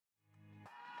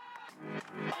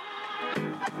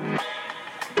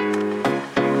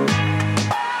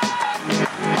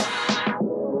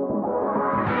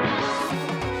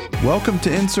Welcome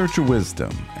to In Search of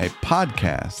Wisdom, a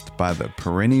podcast by the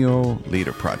Perennial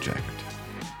Leader Project.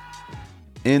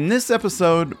 In this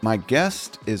episode, my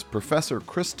guest is Professor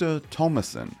Krista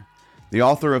Thomason, the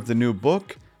author of the new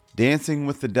book, Dancing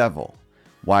with the Devil: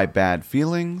 Why Bad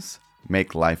Feelings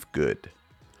Make Life Good.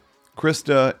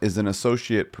 Krista is an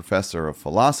associate professor of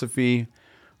philosophy.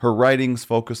 Her writings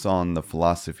focus on the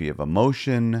philosophy of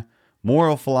emotion,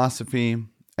 moral philosophy,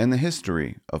 and the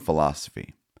history of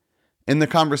philosophy. In the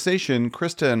conversation,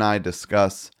 Krista and I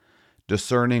discuss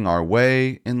discerning our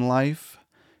way in life,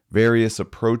 various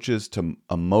approaches to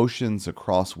emotions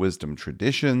across wisdom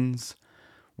traditions,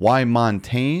 why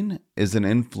Montaigne is an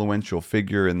influential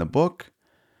figure in the book,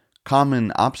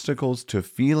 common obstacles to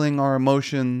feeling our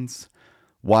emotions,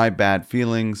 why bad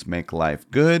feelings make life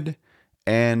good,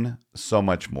 and so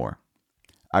much more.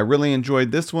 I really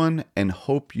enjoyed this one and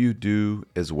hope you do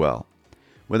as well.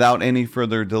 Without any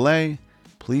further delay,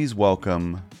 please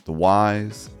welcome the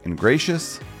wise and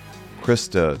gracious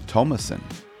Krista Thomason.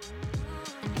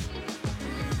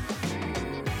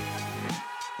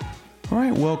 All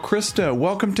right, well, Krista,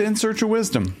 welcome to In Search of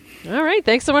Wisdom. All right,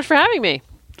 thanks so much for having me.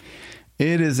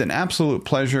 It is an absolute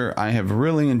pleasure. I have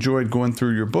really enjoyed going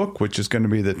through your book, which is going to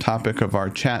be the topic of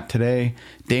our chat today,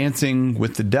 Dancing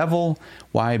with the Devil: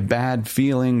 Why Bad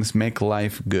Feelings Make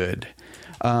Life Good.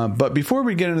 But before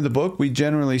we get into the book, we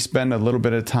generally spend a little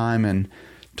bit of time and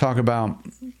talk about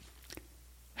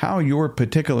how your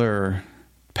particular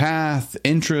path,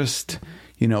 interest,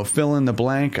 fill in the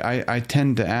blank. I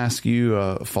tend to ask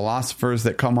you, philosophers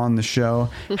that come on the show,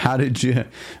 how did you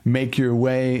make your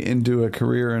way into a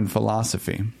career in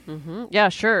philosophy? Mm-hmm. Yeah,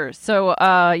 sure. So,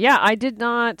 I did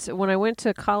not, when I went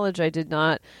to college, I did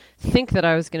not think that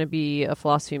I was going to be a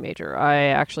philosophy major. I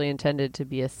actually intended to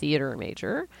be a theater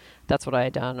major. That's what I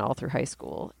had done all through high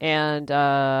school. And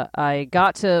I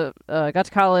got to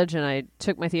college and I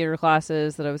took my theater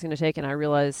classes that I was going to take, and I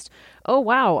realized, oh,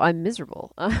 wow, I'm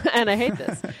miserable and I hate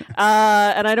this.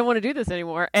 And I don't want to do this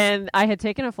anymore. And I had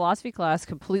taken a philosophy class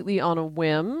completely on a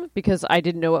whim because I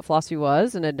didn't know what philosophy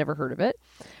was and had never heard of it.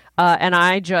 And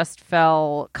I just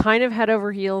fell kind of head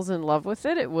over heels in love with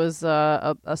it. It was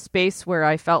a space where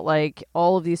I felt like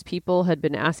all of these people had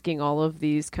been asking all of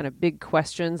these kind of big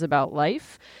questions about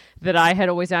life that I had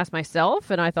always asked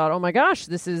myself. And I thought, oh my gosh,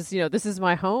 this is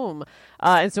my home.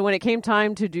 And so when it came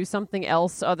time to do something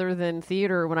else other than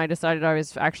theater, when I decided I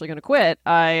was actually going to quit,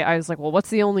 I was like, well, what's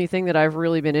the only thing that I've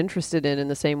really been interested in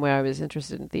the same way I was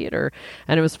interested in theater?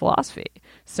 And it was philosophy.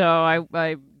 So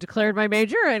I declared my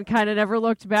major and kind of never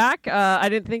looked back. I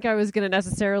didn't think I was going to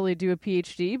necessarily do a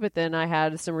PhD, but then I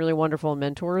had some really wonderful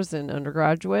mentors in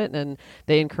undergraduate, and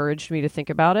they encouraged me to think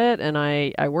about it. And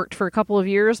I worked for a couple of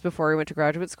years before I went to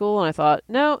graduate school, and I thought,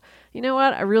 no, you know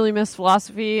what? I really miss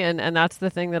philosophy, and that's the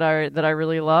thing that I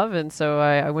really love. And so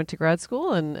I went to grad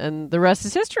school, and the rest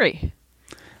is history.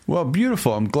 Well,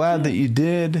 beautiful. I'm glad that you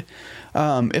did.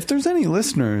 If there's any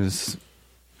listeners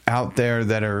out there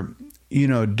that are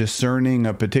discerning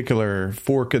a particular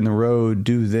fork in the road,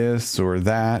 do this or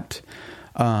that,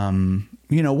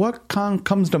 what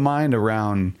comes to mind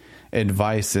around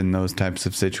advice in those types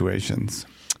of situations?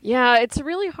 Yeah, it's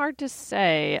really hard to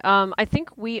say. I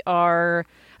think we're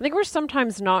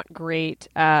sometimes not great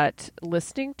at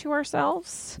listening to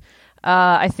ourselves.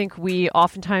 I think we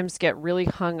oftentimes get really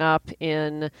hung up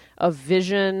in a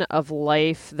vision of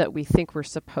life that we think we're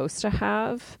supposed to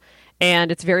have.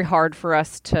 And it's very hard for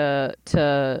us to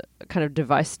kind of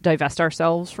divest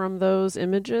ourselves from those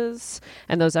images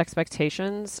and those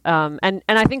expectations. And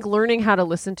I think learning how to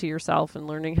listen to yourself and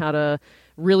learning how to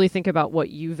really think about what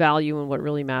you value and what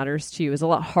really matters to you is a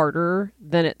lot harder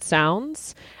than it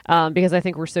sounds, because I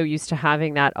think we're so used to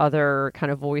having that other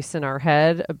kind of voice in our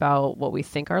head about what we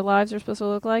think our lives are supposed to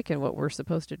look like and what we're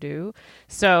supposed to do.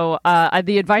 So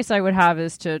the advice I would have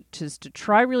is to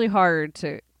try really hard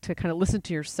to kind of listen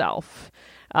to yourself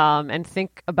and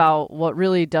think about what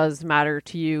really does matter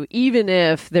to you, even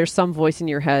if there's some voice in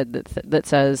your head that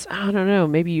says, I don't know,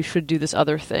 maybe you should do this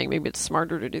other thing. Maybe it's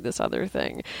smarter to do this other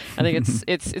thing. I think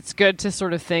it's good to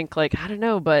sort of think like, I don't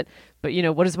know, but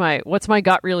what's my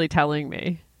gut really telling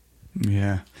me?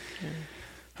 Yeah.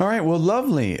 All right. Well,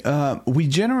 lovely. We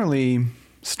generally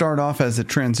start off as a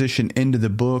transition into the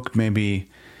book, maybe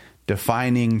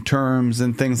defining terms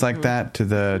and things like that to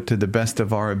the best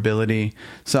of our ability.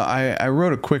 So I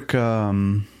wrote a quick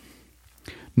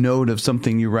note of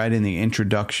something you write in the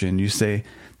introduction. You say,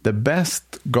 the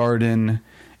best garden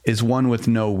is one with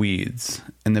no weeds,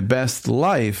 and the best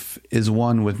life is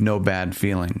one with no bad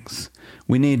feelings.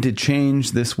 We need to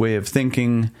change this way of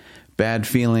thinking. Bad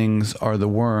feelings are the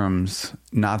worms,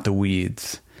 not the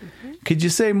weeds. Mm-hmm. Could you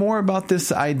say more about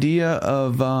this idea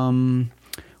of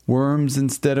worms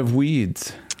instead of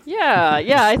weeds?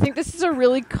 Yeah. I think this is a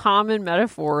really common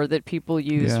metaphor that people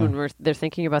use when they're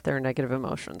thinking about their negative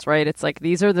emotions, right? It's like,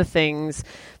 these are the things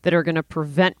that are going to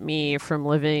prevent me from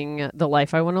living the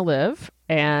life I want to live.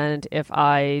 And if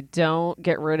I don't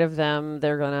get rid of them,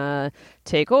 they're going to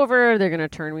take over. They're going to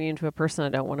turn me into a person I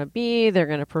don't want to be. They're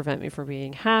going to prevent me from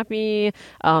being happy.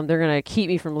 They're going to keep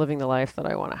me from living the life that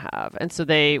I want to have. And so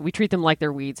we treat them like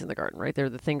they're weeds in the garden, right? They're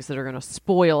the things that are going to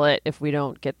spoil it if we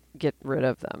don't get rid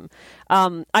of them.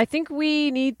 I think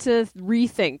we need to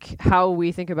rethink how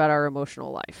we think about our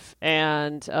emotional life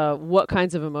and what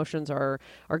kinds of emotions are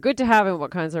good to have and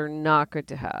what kinds are not good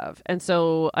to have. And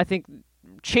so I think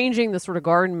changing the sort of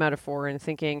garden metaphor and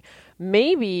thinking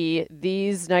maybe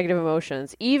these negative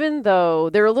emotions, even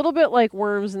though they're a little bit like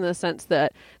worms in the sense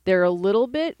that they're a little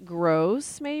bit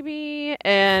gross maybe,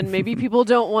 and maybe people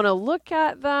don't want to look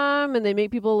at them and they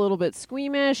make people a little bit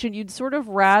squeamish, and you'd sort of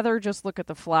rather just look at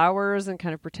the flowers and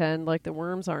kind of pretend like the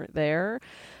worms aren't there.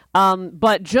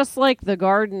 But just like the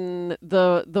garden,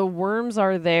 the worms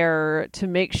are there to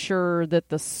make sure that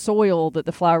the soil that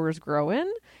the flowers grow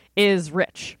in is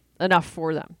rich enough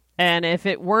for them. And if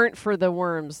it weren't for the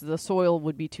worms, the soil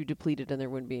would be too depleted and there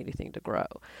wouldn't be anything to grow.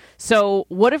 So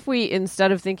what if we,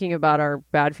 instead of thinking about our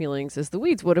bad feelings as the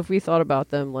weeds, what if we thought about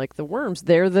them like the worms?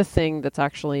 They're the thing that's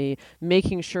actually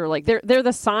making sure, like they're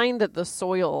the sign that the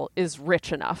soil is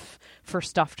rich enough for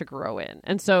stuff to grow in.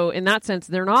 And so in that sense,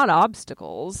 they're not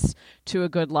obstacles to a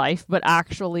good life, but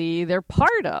actually they're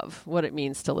part of what it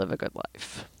means to live a good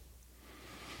life.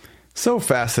 So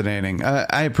fascinating.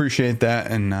 I appreciate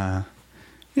that. And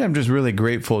I'm just really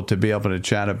grateful to be able to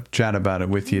chat about it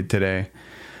with you today.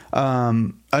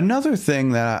 Another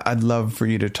thing that I'd love for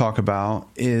you to talk about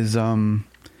is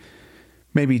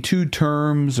maybe two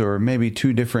terms or maybe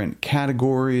two different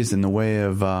categories in the way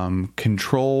of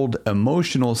controlled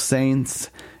emotional saints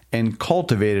and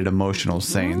cultivated emotional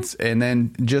saints. And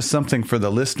then just something for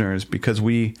the listeners, because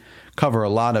we cover a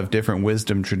lot of different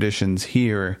wisdom traditions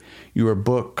here. Your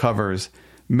book covers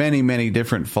many, many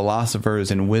different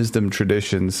philosophers and wisdom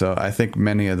traditions. So I think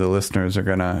many of the listeners are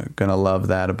gonna love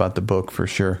that about the book for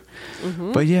sure.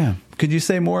 Mm-hmm. But yeah, could you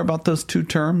say more about those two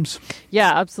terms?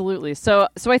 Yeah, absolutely. So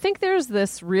I think there's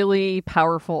this really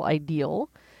powerful ideal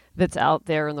that's out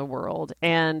there in the world.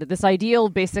 And this ideal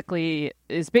basically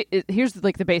here's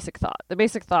like the basic thought. The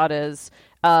basic thought is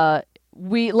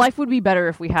life would be better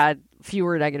if we had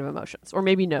fewer negative emotions, or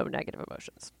maybe no negative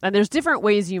emotions. And there's different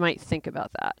ways you might think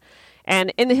about that.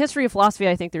 And in the history of philosophy,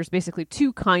 I think there's basically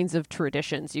two kinds of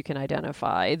traditions you can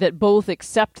identify that both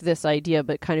accept this idea,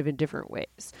 but kind of in different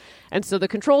ways. And so the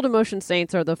controlled emotion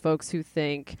saints are the folks who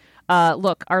think,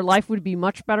 look, our life would be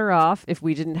much better off if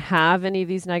we didn't have any of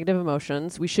these negative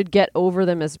emotions. We should get over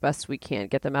them as best we can,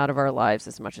 get them out of our lives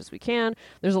as much as we can.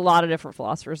 There's a lot of different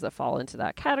philosophers that fall into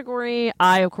that category.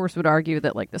 I, of course, would argue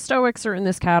that like the Stoics are in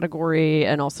this category,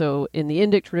 and also in the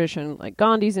Indic tradition, like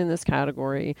Gandhi's in this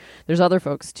category. There's other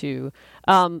folks too.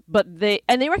 But they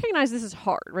recognize this is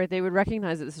hard, right? They would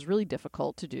recognize that this is really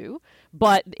difficult to do,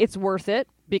 but it's worth it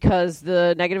because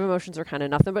the negative emotions are kind of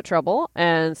nothing but trouble.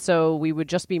 And so we would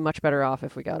just be much better off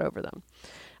if we got over them.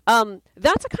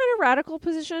 That's a kind of radical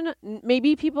position.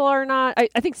 Maybe people are not.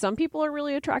 I think some people are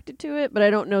really attracted to it, but I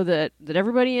don't know that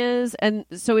everybody is. And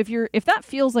so if that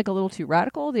feels like a little too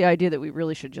radical, the idea that we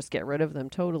really should just get rid of them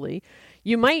totally,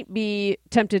 you might be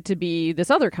tempted to be this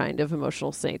other kind of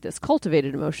emotional saint, this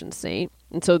cultivated emotion saint.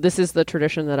 And so this is the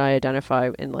tradition that I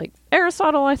identify in, like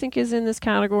Aristotle, I think, is in this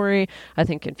category. I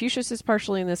think Confucius is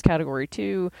partially in this category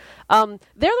too. They're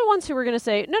the ones who are going to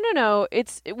say, no,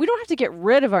 we don't have to get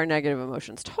rid of our negative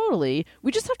emotions totally.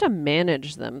 We just have to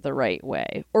manage them the right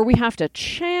way, or we have to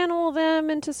channel them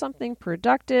into something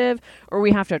productive, or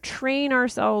we have to train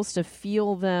ourselves to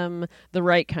feel them the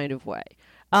right kind of way.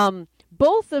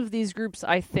 Both of these groups,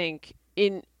 I think,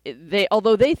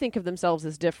 although they think of themselves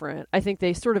as different, I think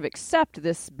they sort of accept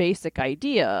this basic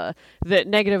idea that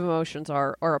negative emotions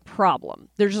are a problem.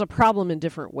 They're just a problem in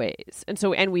different ways.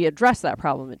 And we address that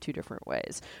problem in two different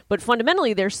ways. But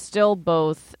fundamentally, they're still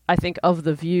both, I think, of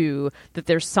the view that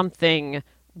there's something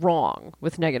wrong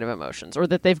with negative emotions, or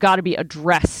that they've got to be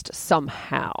addressed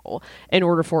somehow in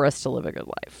order for us to live a good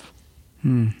life.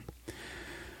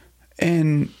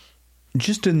 And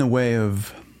just in the way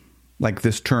of like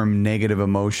this term, negative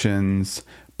emotions,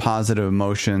 positive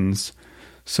emotions,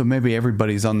 so maybe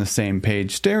everybody's on the same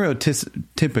page.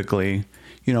 Stereotypically,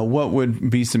 what would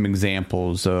be some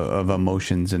examples of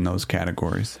emotions in those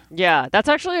categories? Yeah, that's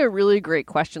actually a really great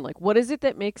question. Like, what is it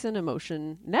that makes an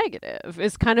emotion negative?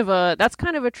 That's kind of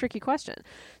a tricky question.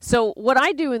 So what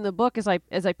I do in the book is I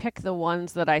pick the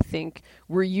ones that I think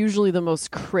we're usually the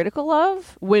most critical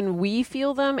of when we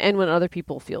feel them and when other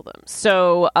people feel them.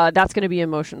 So that's going to be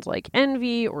emotions like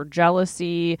envy or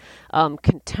jealousy,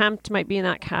 contempt might be in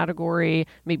that category,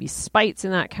 maybe spite's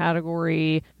in that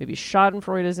category, maybe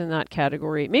schadenfreude is in that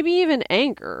category. Maybe even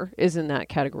anger is in that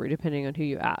category, depending on who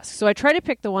you ask. So I try to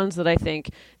pick the ones that I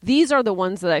think these are the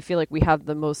ones that I feel like we have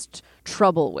the most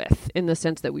trouble with, in the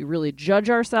sense that we really judge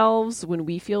ourselves when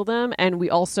we feel them, and we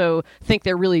also think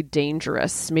they're really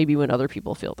dangerous, maybe when other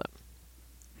people feel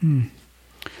them.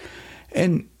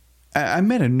 And I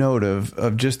made a note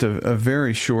of just a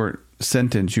very short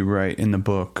sentence you write in the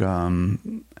book.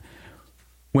 When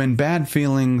bad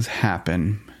feelings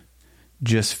happen,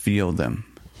 just feel them.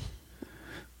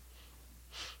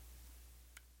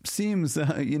 Seems,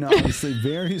 obviously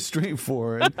very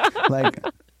straightforward. Like,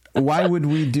 why would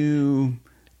we do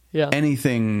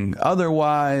anything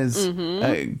otherwise?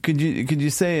 Mm-hmm. Could you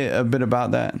say a bit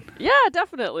about that? Yeah,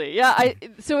 definitely. Yeah,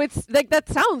 so it's like, that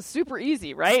sounds super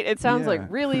easy, right? It sounds like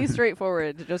really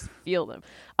straightforward to just feel them.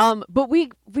 But we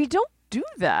don't do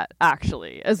that,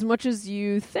 actually, as much as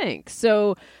you think.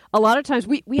 So a lot of times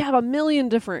we have a million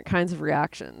different kinds of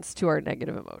reactions to our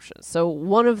negative emotions. So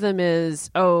one of them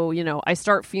is,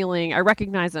 I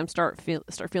recognize I'm start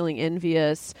feeling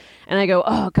envious, and I go,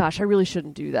 oh gosh, I really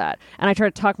shouldn't do that. And I try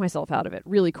to talk myself out of it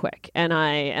really quick. And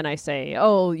I say,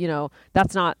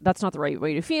 that's not the right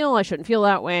way to feel. I shouldn't feel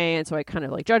that way. And so I kind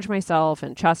of like judge myself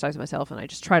and chastise myself, and I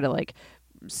just try to like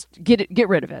get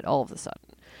rid of it all of a sudden.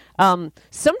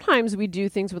 Sometimes we do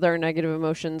things with our negative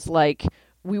emotions, like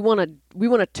we want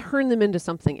to turn them into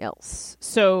something else.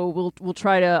 So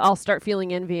I'll start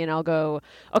feeling envy, and I'll go,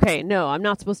 okay, no, I'm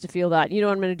not supposed to feel that. You know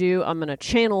what I'm going to do? I'm going to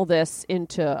channel this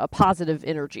into a positive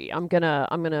energy. I'm going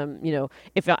to,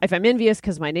 if I'm envious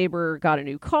because my neighbor got a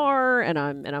new car, and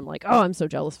I'm like, oh, I'm so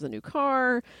jealous of the new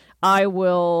car, I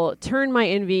will turn my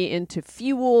envy into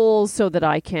fuel so that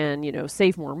I can,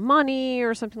 save more money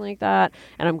or something like that.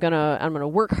 And I'm gonna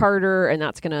work harder, and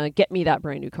that's gonna get me that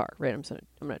brand new car, right? I'm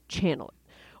gonna channel it.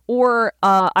 Or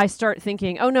I start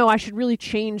thinking, oh no, I should really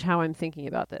change how I'm thinking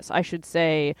about this. I should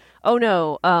say, oh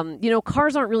no,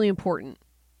 cars aren't really important.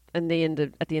 At the end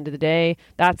of the day,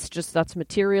 that's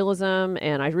materialism,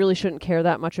 and I really shouldn't care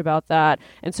that much about that.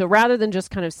 And so rather than just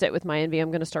kind of sit with my envy,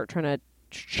 I'm going to start trying to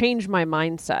change my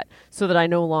mindset so that I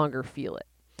no longer feel it.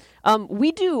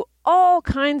 We do all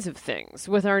kinds of things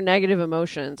with our negative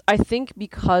emotions, I think,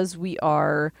 because we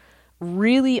are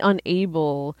really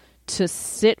unable to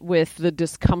sit with the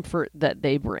discomfort that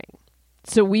they bring.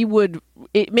 So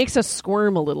it makes us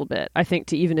squirm a little bit, I think,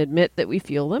 to even admit that we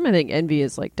feel them. I think envy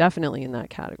is like definitely in that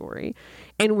category.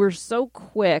 And we're so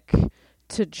quick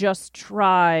to just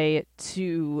try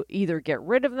to either get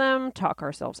rid of them, talk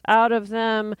ourselves out of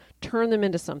them, turn them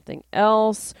into something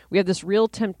else. We have this real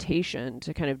temptation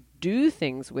to kind of do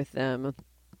things with them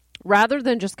rather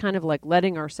than just kind of like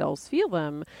letting ourselves feel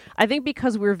them. I think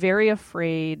because we're very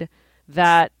afraid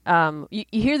that you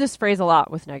hear this phrase a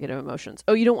lot with negative emotions.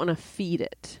 Oh, you don't want to feed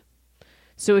it.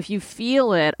 So if you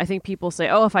feel it, I think people say,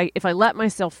 oh, if I let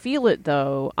myself feel it,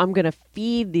 though, I'm going to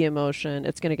feed the emotion.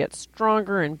 It's going to get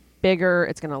stronger and bigger.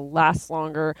 It's going to last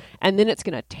longer. And then it's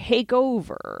going to take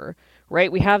over,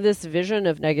 right? We have this vision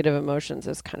of negative emotions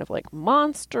as kind of like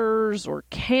monsters or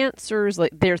cancers.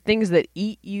 Like they're things that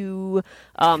eat you.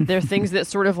 They're things that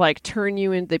sort of like turn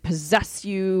you in. They possess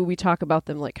you. We talk about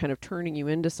them like kind of turning you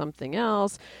into something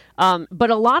else.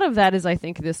 But a lot of that is, I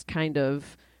think, this kind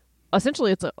of,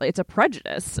 essentially it's a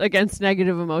prejudice against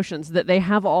negative emotions, that they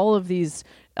have all of these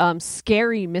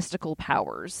scary mystical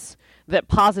powers that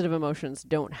positive emotions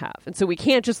don't have. And so we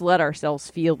can't just let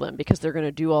ourselves feel them because they're going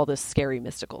to do all this scary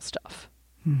mystical stuff.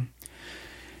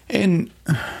 And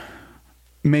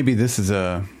maybe this is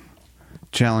a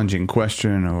challenging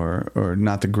question or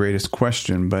not the greatest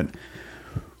question, but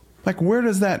like, where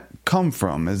does that come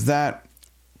from? Is that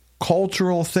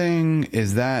cultural thing?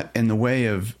 Is that in the way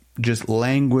of just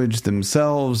language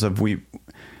themselves, of we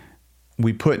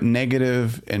put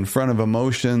negative in front of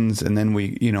emotions and then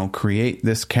we, create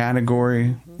this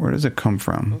category? Where does it come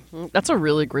from? That's a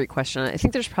really great question. I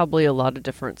think there's probably a lot of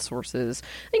different sources.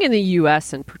 I think in the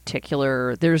U.S. in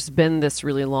particular, there's been this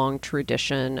really long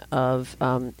tradition of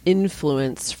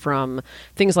influence from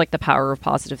things like the power of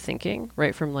positive thinking,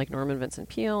 right? From like Norman Vincent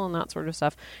Peale and that sort of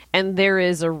stuff. And there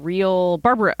is a real,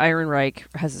 Barbara Ehrenreich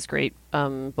has this great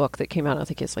book that came out, I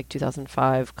think it's like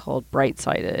 2005, called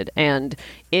Bright-Sided. And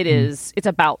it's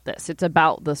about this. It's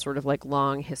about the sort of like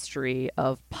long history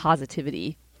of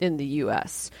positivity in the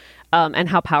U.S. And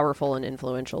how powerful and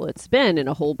influential it's been in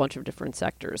a whole bunch of different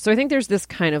sectors. So I think there's this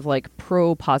kind of like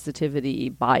pro-positivity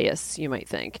bias, you might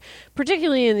think,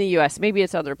 particularly in the U.S. Maybe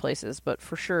it's other places, but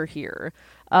for sure here.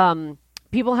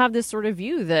 People have this sort of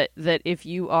view that if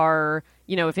you are,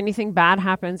 if anything bad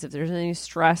happens, if there's any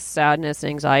stress, sadness,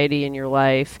 anxiety in your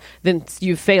life, then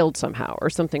you've failed somehow or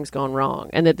something's gone wrong.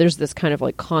 And that there's this kind of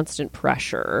like constant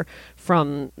pressure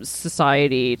from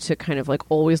society to kind of like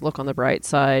always look on the bright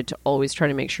side, to always try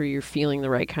to make sure you're feeling the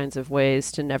right kinds of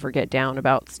ways, to never get down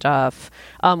about stuff.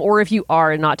 Or if you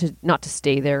are, not to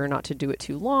stay there, not to do it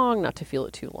too long, not to feel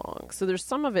it too long. So there's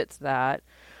some of it's that.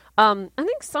 I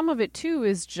think some of it, too,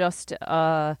 is just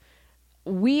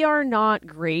we are not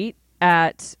great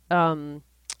at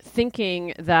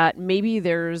thinking that maybe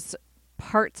there's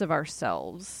parts of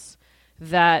ourselves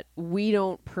that we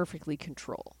don't perfectly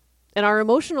control. And our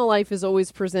emotional life is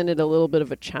always presented a little bit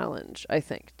of a challenge, I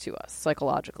think, to us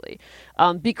psychologically,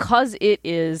 because it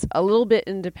is a little bit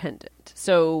independent.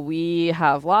 So we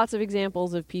have lots of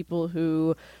examples of people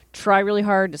who try really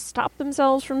hard to stop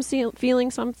themselves from feeling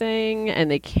something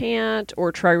and they can't,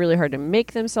 or try really hard to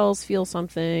make themselves feel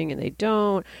something and they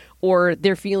don't, or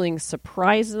their feelings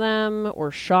surprise them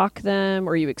or shock them,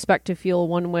 or you expect to feel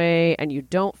one way and you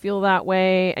don't feel that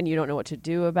way and you don't know what to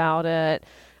do about it.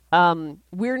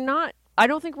 I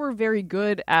don't think we're very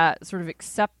good at sort of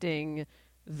accepting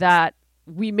that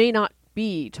we may not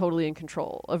be totally in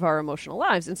control of our emotional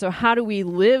lives. And so how do we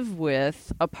live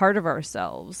with a part of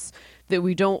ourselves that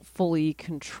we don't fully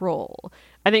control?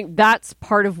 I think that's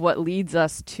part of what leads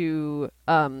us to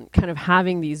kind of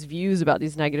having these views about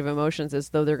these negative emotions as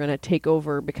though they're going to take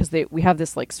over, because we have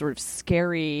this like sort of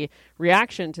scary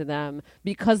reaction to them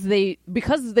because they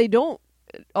don't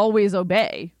always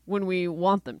obey when we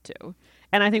want them to.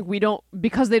 And I think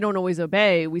because they don't always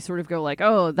obey, we sort of go like,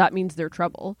 oh, that means they're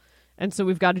trouble. And so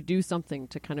we've got to do something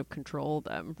to kind of control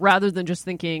them, rather than just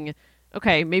thinking,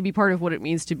 okay, maybe part of what it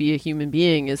means to be a human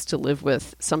being is to live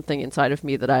with something inside of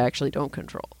me that I actually don't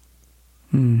control.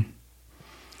 Yeah,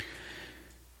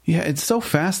 it's so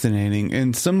fascinating.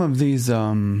 And some of these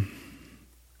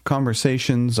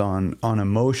conversations on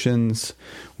emotions,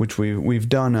 which we've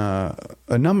done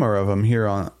a number of them here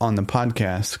on the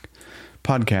podcast,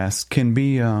 can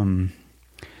be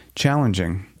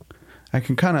challenging. I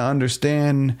can kind of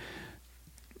understand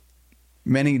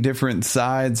many different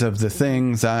sides of the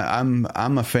things. I'm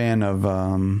a fan of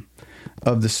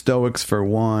the Stoics for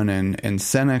one, and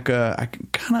Seneca. I can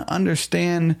kind of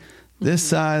understand this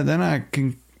side, then I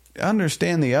can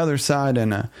understand the other side,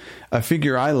 and a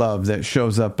figure I love that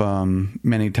shows up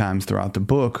many times throughout the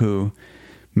book, who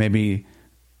maybe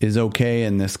is okay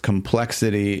in this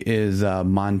complexity, is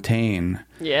Montaigne.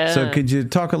 Yeah. So could you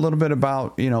talk a little bit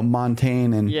about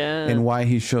Montaigne and why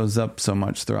he shows up so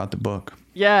much throughout the book?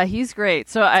 Yeah, he's great.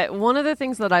 So one of the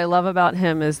things that I love about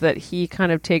him is that he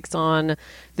kind of takes on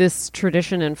this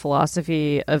tradition and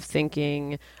philosophy of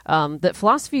thinking that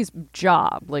philosophy's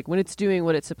job, like when it's doing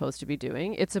what it's supposed to be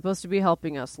doing, it's supposed to be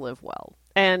helping us live well.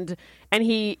 And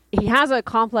he has a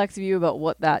complex view about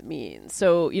what that means.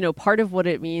 So, part of what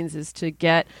it means is to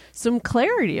get some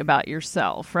clarity about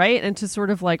yourself, right? And to sort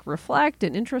of like reflect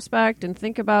and introspect and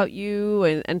think about you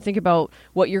and think about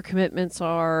what your commitments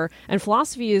are. And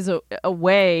philosophy is a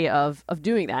way of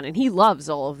doing that. And he loves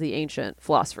all of the ancient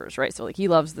philosophers, right? So like he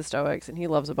loves the Stoics and he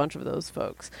loves a bunch of those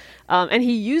folks. And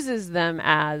he uses them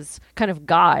as kind of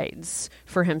guides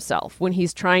for himself when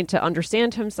he's trying to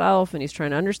understand himself and he's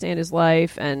trying to understand his life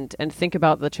and think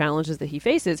about the challenges that he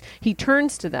faces. He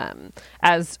turns to them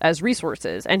as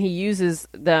resources, and he uses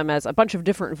them as a bunch of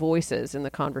different voices in the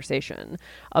conversation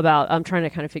about trying to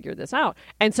kind of figure this out.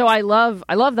 And so I love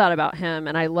that about him,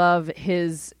 and I love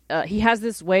his he has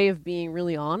this way of being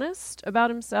really honest about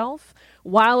himself,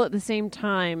 while at the same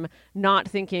time not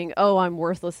thinking, oh, I'm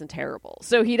worthless and terrible.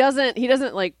 So he doesn't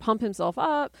like pump himself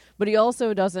up, but he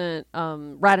also doesn't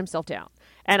rat himself down.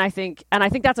 And I think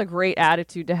that's a great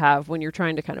attitude to have when you're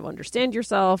trying to kind of understand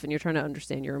yourself and you're trying to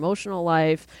understand your emotional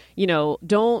life.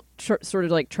 Don't sort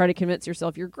of like try to convince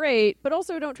yourself you're great, but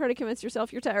also don't try to convince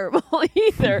yourself you're terrible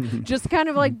either. Just kind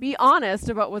of like be honest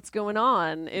about what's going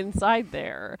on inside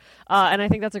there. And I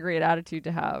think that's a great attitude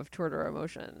to have toward our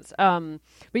emotions. But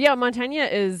yeah, Montaigne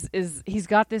he's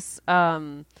got this,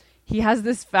 he has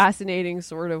this fascinating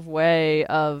sort of way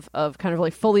of kind of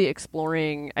like fully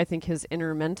exploring, I think, his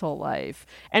inner mental life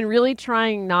and really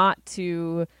trying not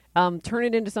to turn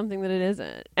it into something that it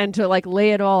isn't, and to like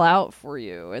lay it all out for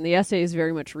you. And the essays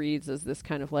very much reads as this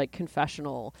kind of like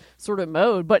confessional sort of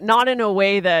mode, but not in a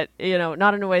way that,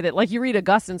 like you read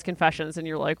Augustine's Confessions and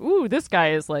you're like, ooh, this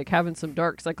guy is like having some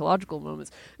dark psychological moments.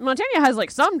 Montaigne has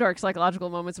like some dark psychological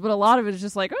moments, but a lot of it is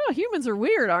just like, oh, humans are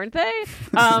weird, aren't they?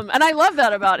 And I love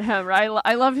that about him, right?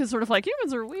 I love his sort of like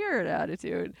humans are weird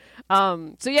attitude.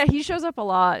 So yeah, he shows up a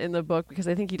lot in the book because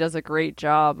I think he does a great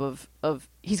job of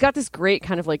he's got this great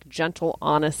kind of like gentle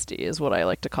honesty is what I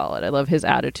like to call it. I love his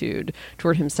attitude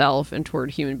toward himself and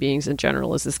toward human beings in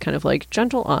general is this kind of like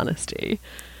gentle honesty.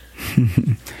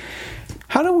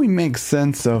 How do we make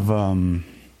sense of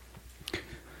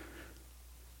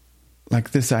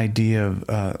like this idea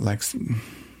of like,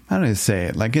 how do I say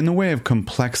it? Like in the way of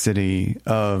complexity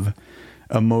of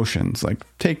emotions, like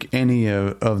take any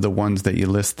of the ones that you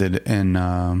listed in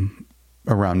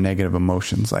around negative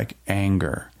emotions, like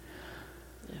anger.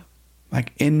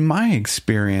 Like in my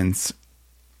experience,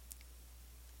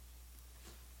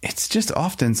 it's just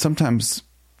often sometimes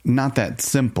not that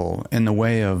simple in the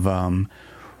way of,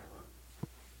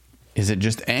 is it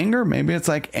just anger? Maybe it's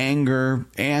like anger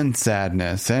and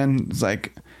sadness. And it's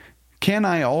like, can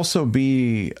I also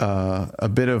be a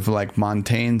bit of like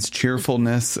Montaigne's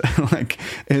cheerfulness, like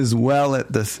as well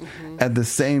at this, at the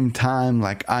same time,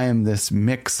 like I am this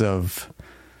mix of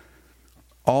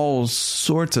all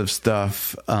sorts of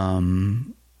stuff. Yeah,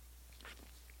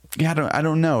 I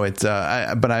don't know. It's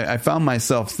but I found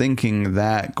myself thinking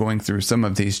that going through some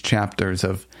of these chapters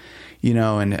of,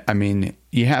 and I mean,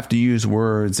 you have to use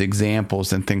words,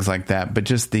 examples, and things like that. But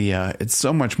just it's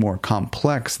so much more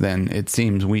complex than it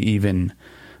seems we even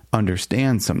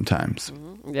understand sometimes.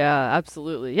 Yeah,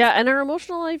 absolutely. Yeah, and our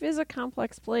emotional life is a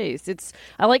complex place.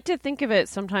 I like to think of it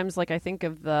sometimes like I think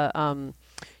of the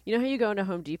you know how you go into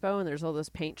Home Depot and there's all those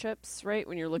paint chips, right?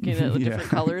 When you're looking at different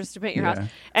colors to paint your house,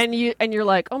 and you're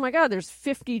like, oh my God, there's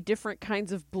 50 different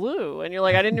kinds of blue, and you're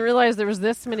like, I didn't realize there was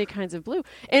this many kinds of blue.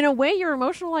 In a way, your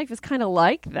emotional life is kind of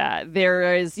like that.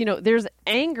 There is, there's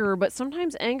anger, but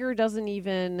sometimes anger doesn't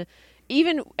even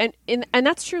and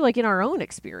that's true like in our own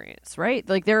experience, right?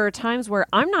 Like there are times where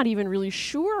I'm not even really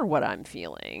sure what I'm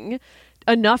feeling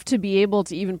enough to be able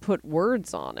to even put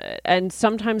words on it. And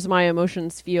sometimes my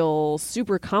emotions feel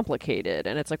super complicated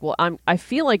and it's like, well, I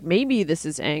feel like maybe this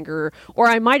is anger, or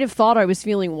I might have thought I was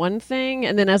feeling one thing,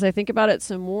 and then as I think about it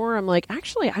some more, I'm like,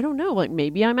 actually, I don't know, like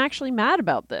maybe I'm actually mad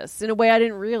about this in a way I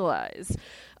didn't realize.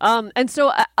 And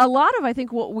so a lot of, I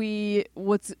think what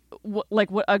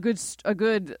a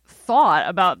good thought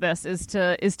about this is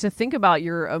to think about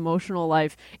your emotional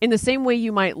life in the same way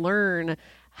you might learn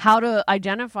how to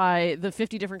identify the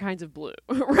 50 different kinds of blue,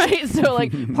 right? So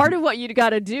like part of what you got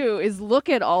to do is look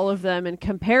at all of them and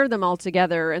compare them all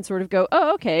together and sort of go,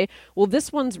 oh, okay, well,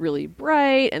 this one's really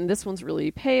bright and this one's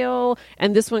really pale.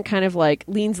 And this one kind of like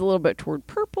leans a little bit toward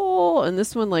purple. And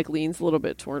this one like leans a little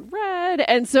bit toward red.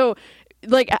 And so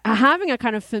like having a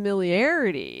kind of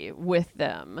familiarity with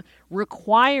them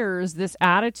requires this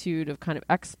attitude of kind of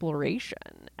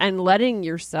exploration and letting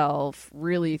yourself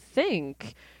really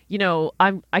think,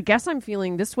 I guess I'm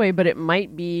feeling this way, but it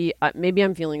might be, maybe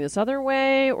I'm feeling this other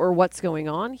way, or what's going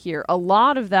on here. A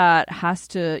lot of that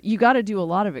you got to do a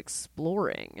lot of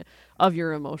exploring of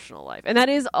your emotional life. And that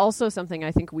is also something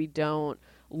I think we don't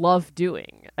love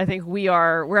doing. I think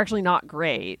we're actually not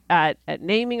great at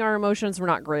naming our emotions. We're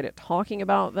not great at talking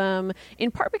about them,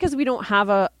 in part because we don't have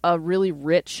a really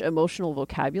rich emotional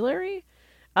vocabulary.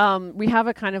 We have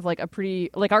a kind of like a pretty,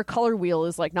 like our color wheel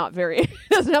is like not very,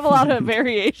 doesn't have a lot of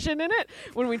variation in it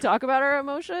when we talk about our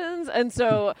emotions. And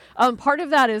so part of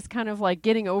that is kind of like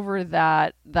getting over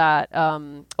that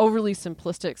overly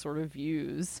simplistic sort of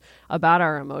views about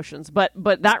our emotions. But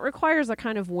that requires a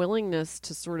kind of willingness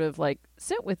to sort of like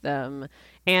sit with them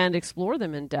and explore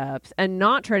them in depth and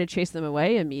not try to chase them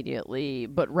away immediately,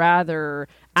 but rather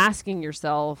asking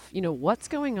yourself, what's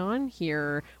going on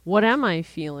here? What am I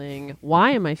feeling?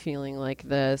 Why am I feeling like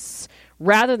this?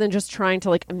 Rather than just trying to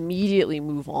like immediately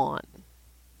move on.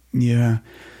 Yeah.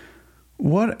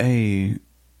 What a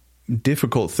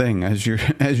difficult thing as you're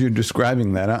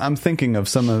describing that. I'm thinking of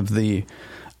some of the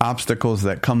obstacles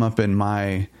that come up in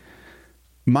my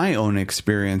my own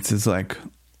experience is like,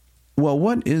 well,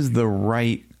 what is the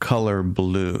right color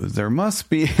blue? There must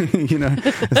be,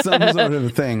 some sort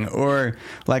of thing. Or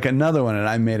like another one, and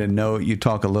I made a note, you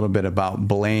talk a little bit about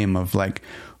blame of like,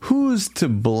 who's to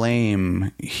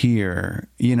blame here?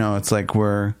 It's like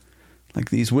we're like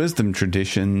these wisdom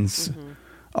traditions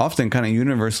often kind of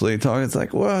universally talk. It's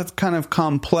like, well, it's kind of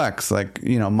complex. Like,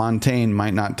 Montaigne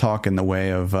might not talk in the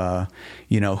way of,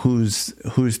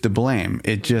 who's to blame.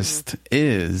 It just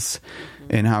is.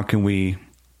 And how can we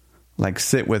like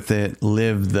sit with it,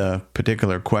 live the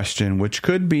particular question, which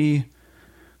could be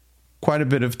quite a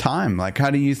bit of time. Like,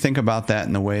 how do you think about that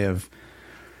in the way of,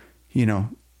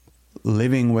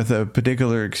 living with a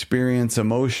particular experience,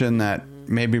 emotion that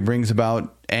maybe brings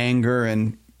about anger,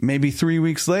 and maybe 3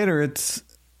 weeks later, it's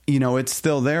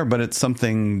still there, but it's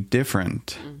something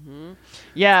different.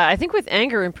 Yeah, I think with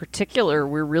anger in particular,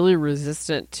 we're really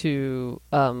resistant to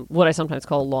what I sometimes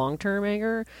call long-term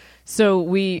anger. So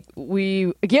we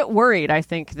get worried, I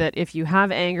think, that if you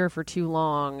have anger for too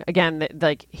long, again,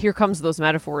 like here comes those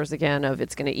metaphors again of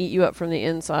it's going to eat you up from the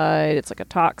inside. It's like a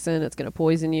toxin. It's going to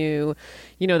poison you,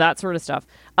 that sort of stuff.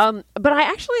 But I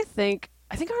actually think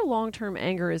our long-term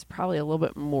anger is probably a little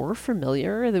bit more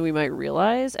familiar than we might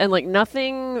realize. And like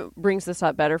nothing brings this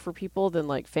up better for people than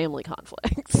like family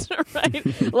conflicts,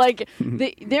 right? Like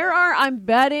I'm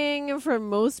betting for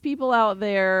most people out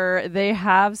there, they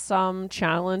have some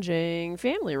challenging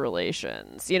family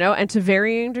relations, and to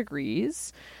varying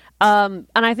degrees. And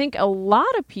I think a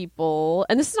lot of people,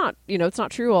 and this is not, it's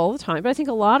not true all the time, but I think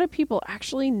a lot of people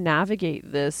actually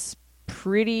navigate this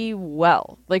pretty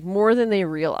well, like more than they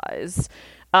realize.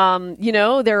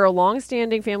 There are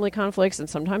longstanding family conflicts, and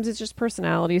sometimes it's just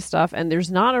personality stuff, and there's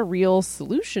not a real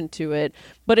solution to it,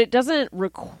 but it doesn't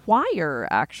require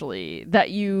actually that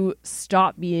you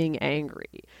stop being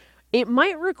angry. It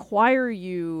might require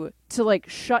you to like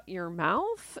shut your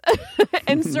mouth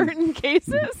in certain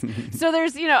cases. So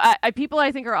there's, people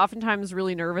I think are oftentimes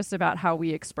really nervous about how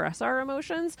we express our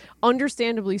emotions,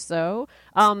 understandably so.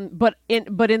 But in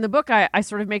the book, I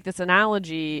sort of make this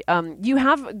analogy. You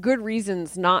have good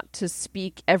reasons not to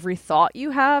speak every thought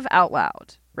you have out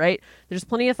loud. Right? There's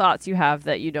plenty of thoughts you have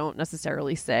that you don't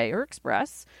necessarily say or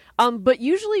express. But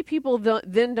usually people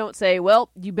then don't say, well,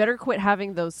 you better quit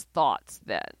having those thoughts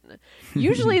then.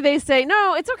 Usually they say,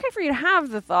 no, it's okay for you to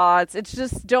have the thoughts. It's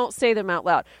just don't say them out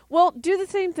loud. Well, do the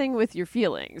same thing with your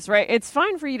feelings, right? It's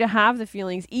fine for you to have the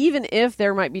feelings, even if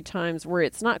there might be times where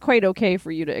it's not quite okay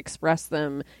for you to express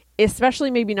them, especially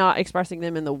maybe not expressing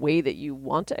them in the way that you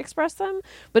want to express them,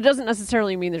 but it doesn't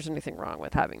necessarily mean there's anything wrong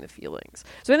with having the feelings.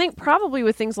 So I think probably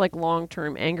with things like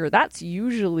long-term anger, that's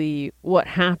usually what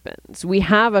happens. We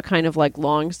have a kind of like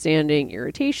long-standing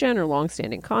irritation or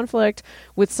long-standing conflict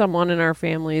with someone in our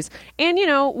families. And,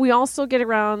 we also get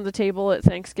around the table at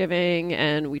Thanksgiving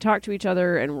and we talk to each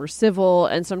other and we're civil.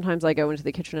 And sometimes I go into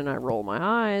the kitchen and I roll my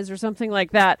eyes or something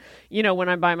like that, when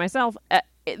I'm by myself.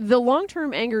 The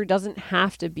long-term anger doesn't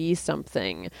have to be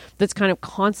something that's kind of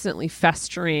constantly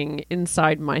festering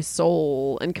inside my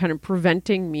soul and kind of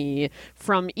preventing me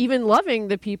from even loving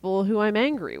the people who I'm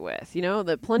angry with.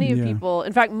 That plenty of people,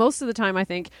 in fact, most of the time, I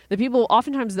think the people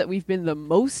oftentimes that we've been the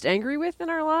most angry with in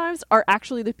our lives are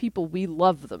actually the people we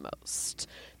love the most.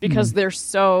 Because they're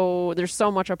so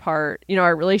much a part,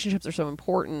 our relationships are so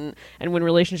important. And when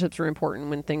relationships are important,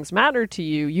 when things matter to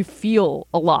you, you feel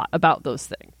a lot about those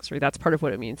things, right? That's part of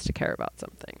what it means to care about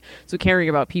something. So caring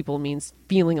about people means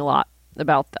feeling a lot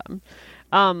about them.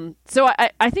 So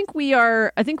I think we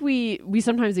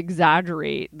sometimes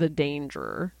exaggerate the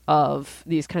danger of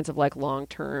these kinds of like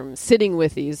long-term sitting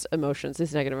with these emotions,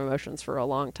 these negative emotions for a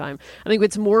long time. I think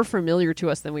it's more familiar to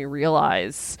us than we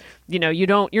realize.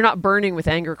 You're not burning with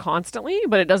anger constantly,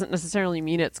 but it doesn't necessarily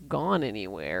mean it's gone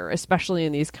anywhere, especially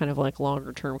in these kind of like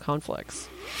longer-term conflicts.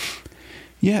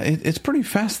 Yeah, it's pretty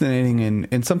fascinating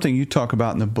and something you talk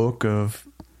about in the book of,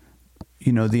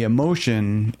 the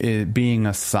emotion being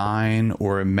a sign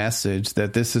or a message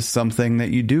that this is something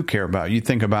that you do care about. You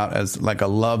think about as like a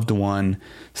loved one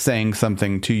saying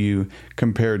something to you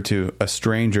compared to a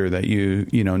stranger that you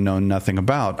know nothing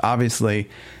about. Obviously,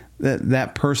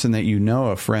 that person that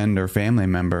a friend or family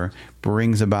member,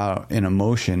 brings about an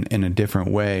emotion in a different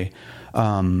way.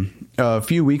 A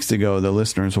few weeks ago, the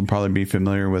listeners will probably be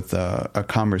familiar with a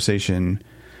conversation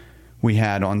we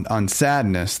had on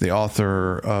sadness. The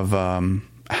author of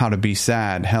How to Be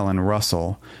Sad, Helen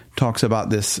Russell, talks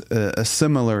about this a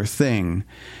similar thing.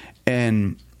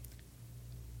 And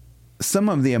some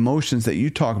of the emotions that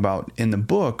you talk about in the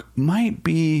book might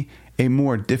be a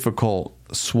more difficult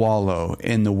swallow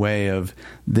in the way of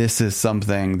this is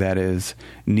something that is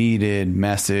needed,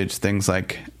 message, things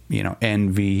like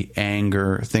envy,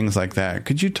 anger, things like that.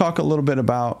 Could you talk a little bit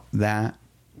about that?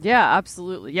 Yeah,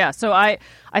 absolutely. Yeah. So I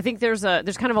think there's kind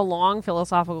of a long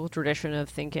philosophical tradition of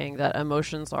thinking that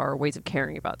emotions are ways of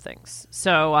caring about things.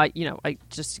 So I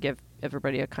just to give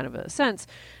everybody a kind of a sense,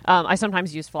 I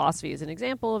sometimes use philosophy as an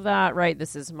example of that, right?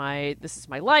 This is my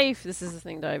life. This is the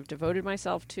thing that I've devoted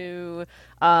myself to.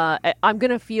 I'm going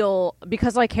to feel,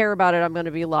 because I care about it, I'm going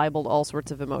to be liable to all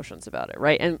sorts of emotions about it,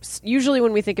 right? And usually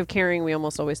when we think of caring, we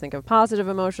almost always think of positive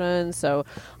emotions. So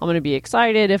I'm going to be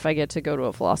excited if I get to go to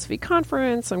a philosophy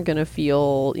conference. I'm going to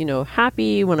feel,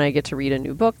 happy when I get to read a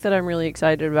new book that I'm really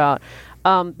excited about.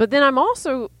 But then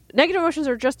negative emotions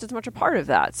are just as much a part of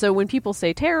that. So when people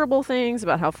say terrible things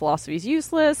about how philosophy is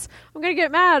useless, I'm going to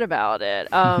get mad about it.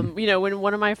 When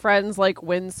one of my friends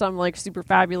wins some super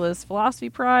fabulous philosophy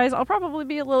prize, I'll probably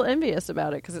be a little envious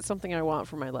about it because it's something I want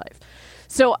for my life.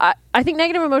 So I think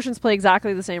negative emotions play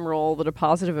exactly the same role that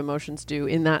positive emotions do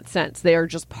in that sense. They are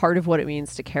just part of what it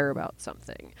means to care about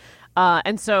something.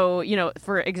 And so,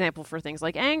 for example, for things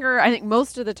like anger, I think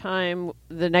most of the time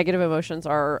the negative emotions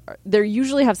they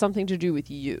usually have something to do with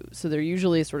you. So they're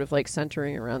usually sort of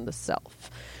centering around the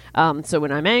self. So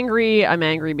when I'm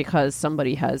angry because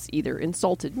somebody has either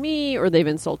insulted me or they've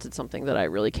insulted something that I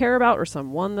really care about or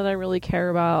someone that I really care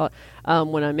about.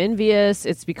 When I'm envious,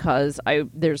 it's because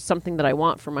there's something that I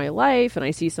want for my life and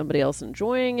I see somebody else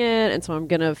enjoying it. And so I'm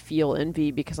going to feel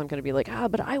envy because I'm going to be like,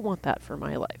 but I want that for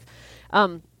my life.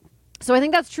 So I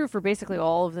think that's true for basically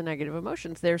all of the negative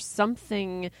emotions. There's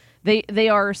something, they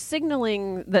are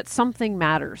signaling that something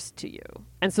matters to you.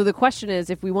 And so the question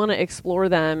is, if we want to explore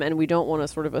them and we don't want to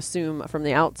sort of assume from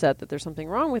the outset that there's something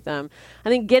wrong with them, I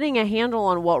think getting a handle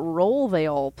on what role they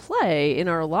all play in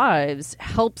our lives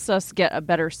helps us get a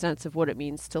better sense of what it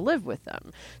means to live with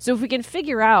them. So if we can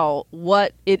figure out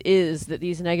what it is that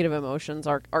these negative emotions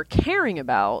are caring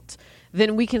about,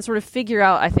 then we can sort of figure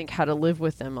out, I think, how to live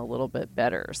with them a little bit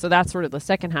better. So that's sort of the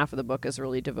second half of the book is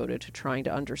really devoted to trying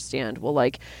to understand,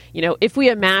 if we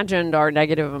imagined our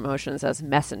negative emotions as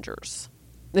messengers,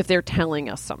 if they're telling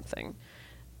us something,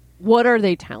 what are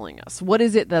they telling us? What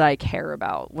is it that I care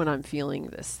about when I'm feeling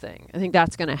this thing? I think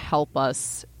that's going to help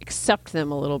us accept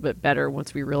them a little bit better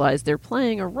once we realize they're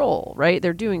playing a role, right?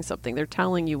 They're doing something. They're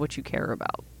telling you what you care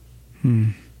about.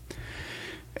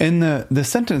 And the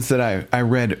sentence that I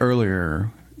read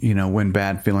earlier, when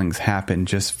bad feelings happen,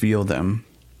 just feel them.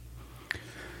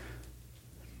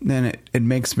 Then it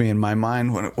makes me in my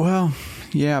mind,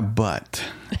 yeah, but,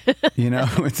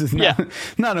 it's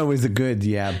not always a good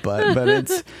yeah, but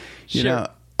it's, Sure.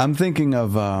 I'm thinking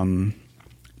of,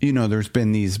 there's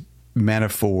been these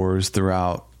metaphors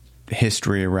throughout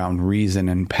history around reason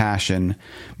and passion.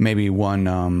 Maybe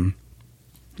one,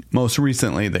 most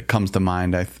recently that comes to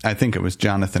mind, I think it was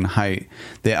Jonathan Haidt,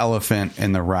 the elephant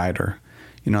and the rider.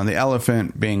 The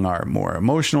elephant being our more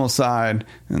emotional side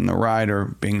and the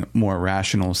rider being more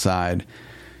rational side,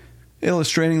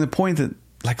 illustrating the point that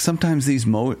sometimes these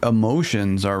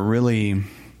emotions are really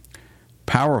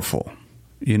powerful.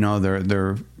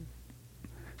 They're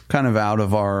kind of out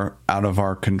of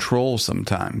our control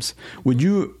sometimes. Would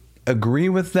you agree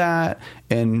with that?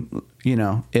 And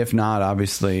if not,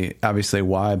 obviously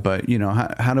why, but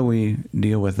how do we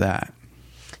deal with that?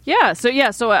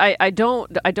 So I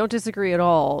don't disagree at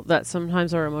all that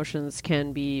sometimes our emotions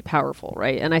can be powerful,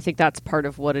 right? And I think that's part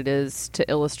of what it is to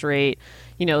illustrate,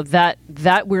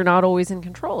 that we're not always in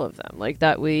control of them,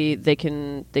 they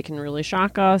can really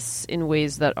shock us in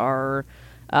ways that are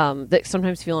that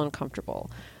sometimes feel uncomfortable.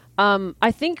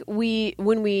 I think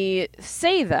when we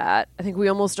say that, I think we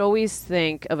almost always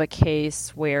think of a case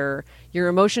where your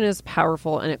emotion is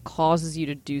powerful and it causes you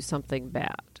to do something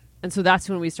bad. And so that's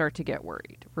when we start to get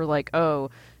worried. We're like, oh,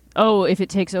 if it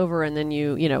takes over, and then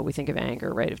we think of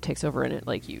anger, right? If it takes over and it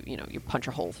you punch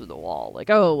a hole through the wall,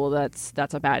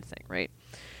 that's a bad thing, right?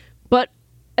 But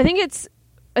I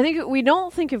think we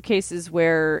don't think of cases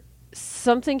where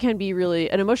an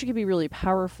emotion can be really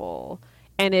powerful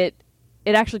and it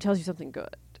actually tells you something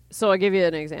good. So I'll give you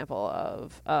an example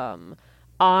of,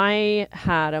 I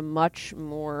had a much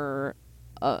more,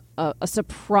 a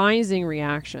surprising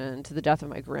reaction to the death of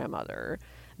my grandmother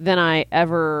than I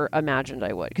ever imagined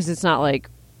I would. Because it's not like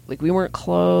we weren't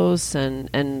close and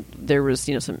there was,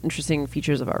 some interesting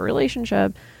features of our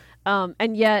relationship.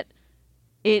 And yet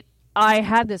I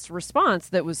had this response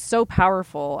that was so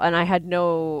powerful and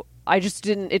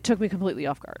it took me completely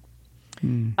off guard.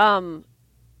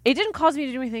 It didn't cause me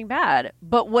to do anything bad,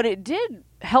 but what it did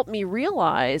help me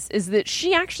realize is that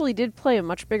she actually did play a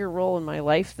much bigger role in my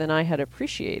life than I had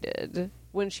appreciated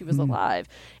when she was alive.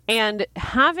 And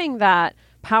having that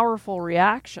powerful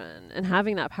reaction and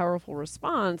having that powerful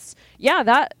response,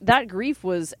 that grief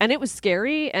was, and it was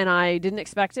scary, and I didn't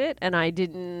expect it, and I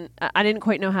didn't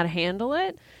quite know how to handle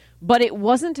it. But it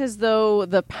wasn't as though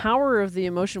the power of the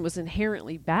emotion was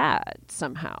inherently bad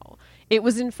somehow. It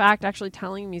was, in fact, actually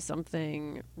telling me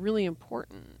something really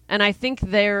important. And I think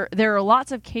there are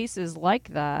lots of cases like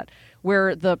that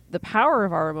where the power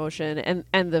of our emotion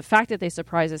and the fact that they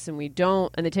surprise us and we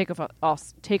don't, and they take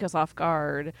us off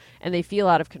guard and they feel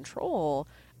out of control,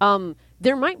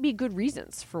 there might be good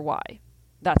reasons for why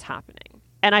that's happening.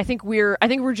 And I think we're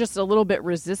just a little bit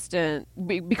resistant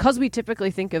because we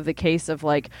typically think of the case of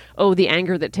like, oh, the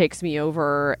anger that takes me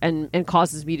over and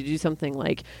causes me to do something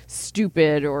like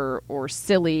stupid or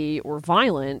silly or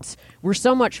violent. We're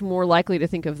so much more likely to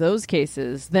think of those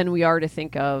cases than we are to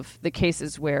think of the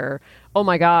cases where, oh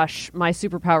my gosh, my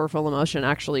super powerful emotion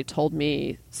actually told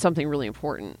me something really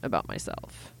important about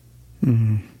myself.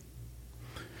 Mm-hmm.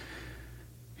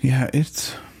 Yeah,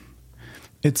 it's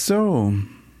so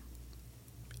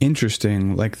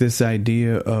interesting, like this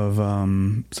idea of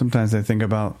sometimes I think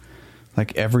about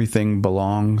like everything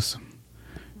belongs,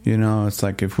 it's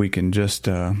like if we can just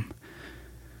have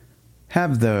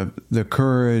the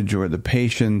courage or the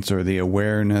patience or the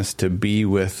awareness to be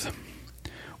with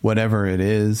whatever it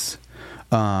is.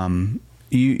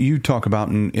 You talk about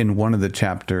in one of the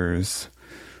chapters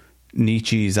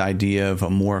Nietzsche's idea of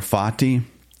amor fati,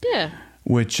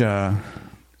 which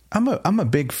I'm a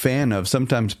big fan of.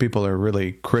 Sometimes people are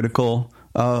really critical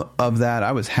of that.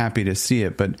 I was happy to see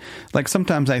it, but like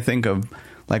sometimes I think of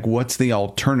like what's the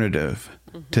alternative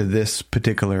to this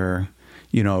particular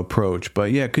approach.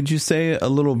 But yeah, could you say a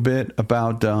little bit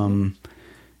about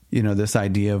this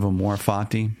idea of amor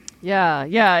fati?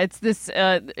 Yeah. It's this.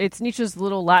 It's Nietzsche's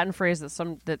little Latin phrase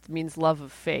that means love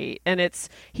of fate, and it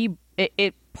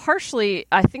partially.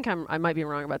 I think I might be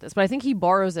wrong about this, but I think he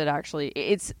borrows it actually.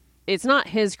 It's not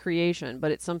his creation,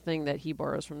 but it's something that he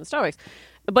borrows from the Stoics.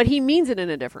 But he means it in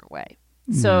a different way.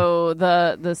 Mm-hmm. So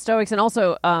the Stoics, and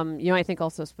also, I think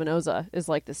also Spinoza is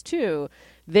like this too.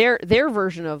 Their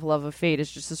version of love of fate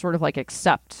is just to sort of like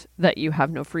accept that you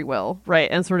have no free will, right?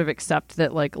 And sort of accept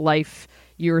that like life,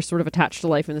 you're sort of attached to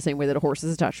life in the same way that a horse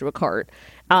is attached to a cart.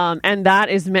 And that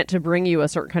is meant to bring you a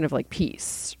certain kind of like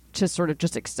peace, to sort of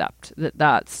just accept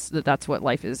that's what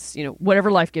life is.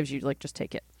 Whatever life gives you, like just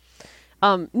take it.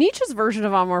 Nietzsche's version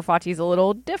of amor fati is a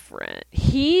little different.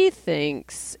 He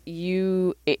thinks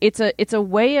it's a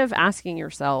way of asking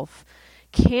yourself,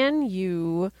 can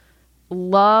you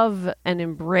love and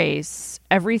embrace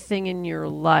everything in your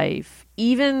life,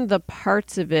 even the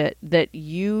parts of it that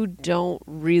you don't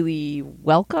really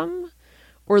welcome,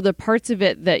 or the parts of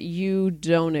it that you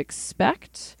don't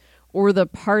expect, or the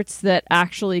parts that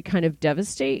actually kind of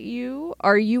devastate you?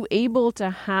 Are you able to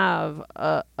have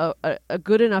a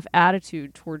good enough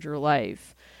attitude toward your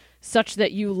life such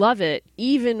that you love it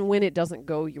even when it doesn't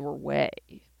go your way?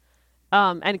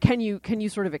 And can you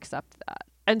sort of accept that?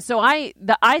 And so I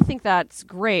think that's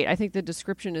great. I think the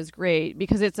description is great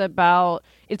because it's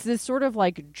this sort of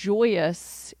like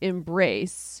joyous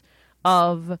embrace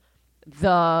of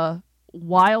the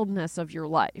wildness of your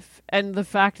life and the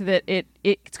fact that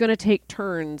it's going to take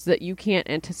turns that you can't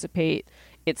anticipate.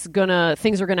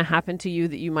 Things are going to happen to you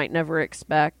that you might never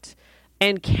expect.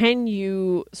 And can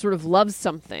you sort of love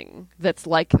something that's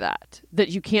like that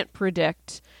you can't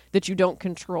predict, that you don't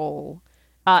control?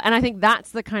 And I think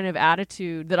that's the kind of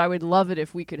attitude that I would love it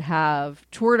if we could have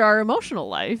toward our emotional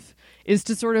life, is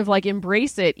to sort of like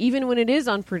embrace it, even when it is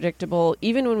unpredictable,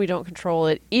 even when we don't control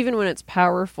it, even when it's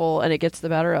powerful and it gets the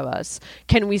better of us.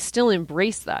 Can we still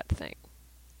embrace that thing?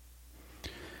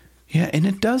 Yeah, and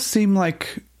it does seem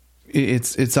like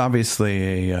it's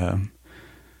obviously a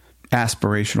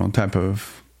aspirational type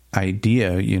of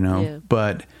idea,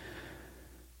 but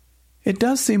it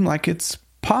does seem like it's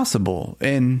possible.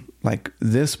 And like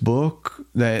this book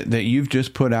that you've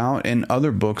just put out and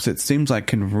other books, it seems like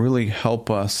can really help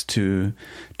us to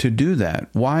do that.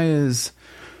 Why is,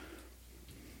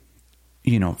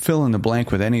 fill in the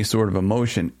blank with any sort of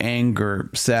emotion, anger,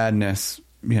 sadness,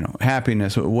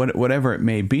 happiness, whatever it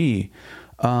may be,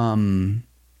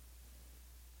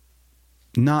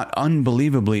 not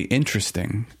unbelievably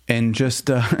interesting and just,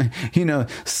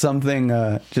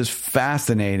 something just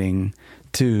fascinating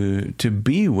to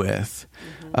be with.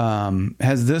 Mm-hmm.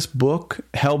 Has this book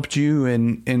helped you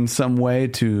in some way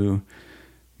to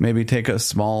maybe take a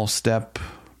small step,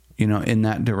 in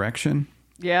that direction?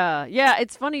 Yeah.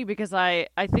 It's funny because I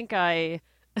think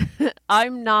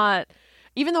I'm not,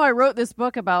 even though I wrote this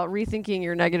book about rethinking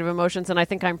your negative emotions, and I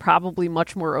think I'm probably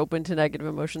much more open to negative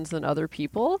emotions than other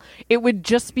people, it would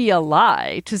just be a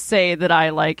lie to say that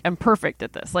I am perfect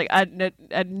at this. Like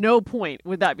at no point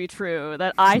would that be true,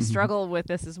 that I struggle with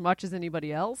this as much as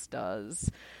anybody else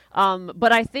does.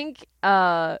 But I think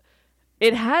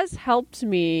it has helped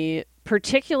me,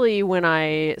 particularly when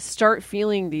I start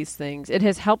feeling these things. It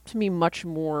has helped me much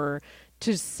more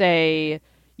to say,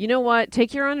 you know what,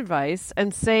 take your own advice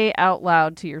and say out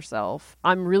loud to yourself,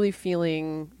 I'm really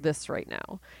feeling this right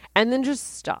now. And then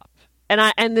just stop.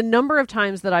 And the number of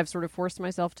times that I've sort of forced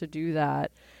myself to do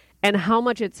that and how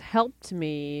much it's helped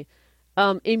me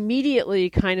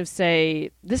immediately kind of say,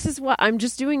 this is what I'm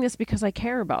just doing this because I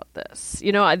care about this.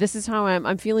 You know, this is how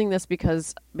I'm feeling this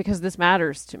because this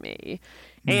matters to me.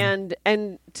 And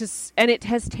it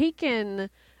has taken,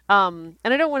 and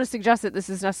I don't want to suggest that this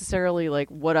is necessarily like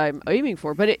what I'm aiming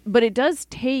for, but it does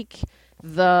take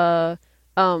the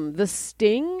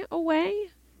sting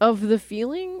away of the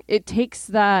feeling. It takes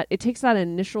that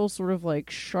initial sort of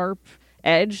like sharp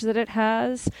edge that it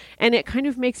has, and it kind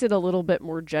of makes it a little bit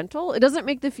more gentle. It doesn't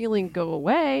make the feeling go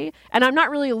away, and I'm not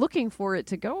really looking for it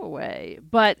to go away,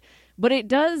 but it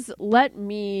does let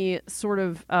me sort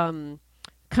of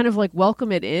kind of like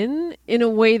welcome it in a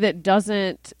way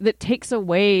that takes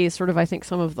away sort of, I think,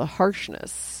 some of the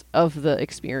harshness of the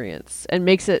experience and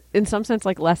makes it in some sense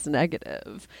like less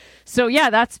negative. So yeah,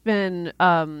 that's been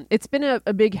it's been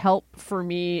a big help for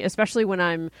me, especially when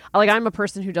I'm a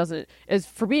person who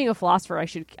for being a philosopher,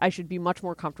 I should be much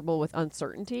more comfortable with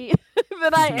uncertainty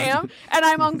than I am, and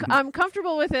I'm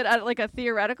comfortable with it at like a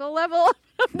theoretical level.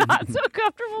 I'm not so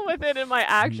comfortable with it in my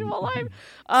actual life,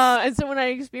 and so when I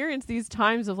experience these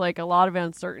times of like a lot of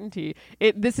uncertainty,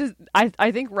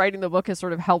 I think writing the book has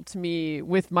sort of helped me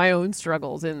with my own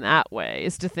struggles in that way,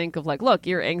 is to think of like, look,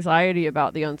 your anxiety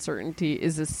about the uncertainty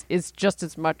is just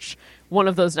as much one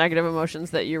of those negative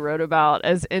emotions that you wrote about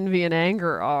as envy and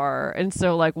anger are. And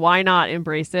so like, why not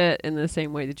embrace it in the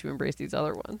same way that you embrace these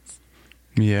other ones?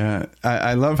 Yeah.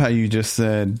 I love how you just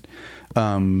said,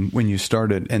 when you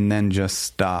started, and then just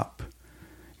stop,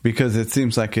 because it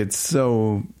seems like it's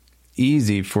so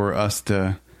easy for us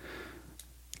to,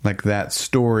 like, that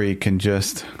story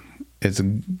it's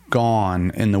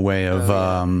gone in the way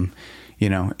of,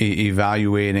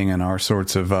 evaluating and our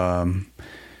sorts of,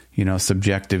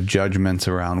 subjective judgments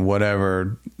around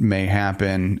whatever may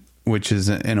happen, which is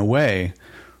in a way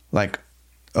like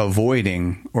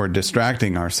avoiding or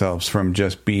distracting ourselves from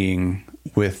just being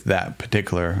with that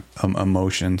particular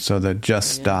emotion. So that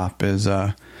just stop is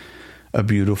a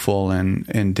beautiful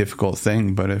and difficult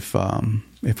thing. But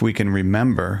if we can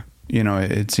remember,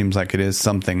 it seems like it is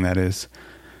something that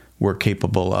we're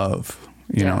capable of,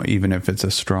 even if it's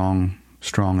a strong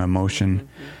emotion.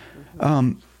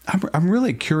 I'm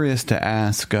really curious to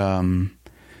ask,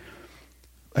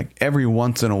 like every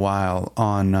once in a while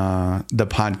on the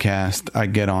podcast, I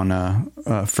get on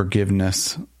a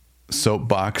forgiveness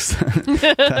soapbox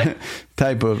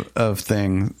type of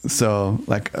thing. So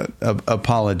like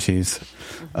apologies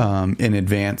in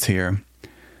advance here.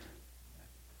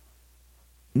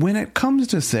 When it comes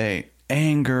to, say,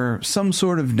 anger, some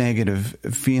sort of negative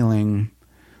feeling,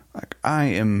 like I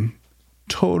am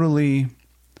totally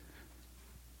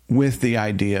with the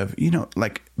idea of,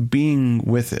 like being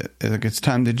with it. Like it's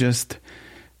time to just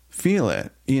feel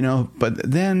it, but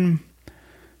then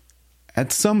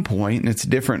at some point, and it's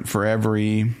different for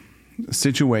every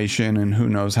situation and who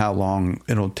knows how long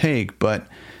it'll take, but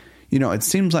it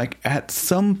seems like at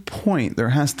some point there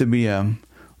has to be a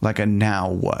now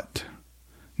what?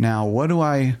 Now what do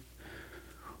I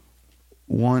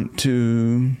want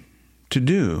to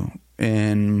do?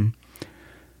 And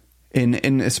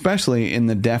especially in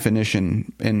the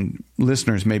definition, and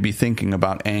listeners may be thinking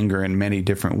about anger in many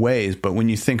different ways, but when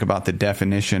you think about the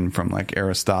definition from like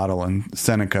Aristotle and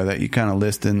Seneca that you kind of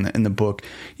list in the book,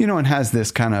 it has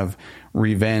this kind of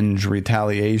revenge,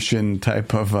 retaliation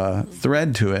type of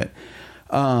thread to it.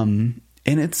 And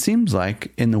it seems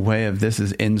like in the way of This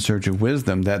is In Search of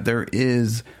Wisdom, that there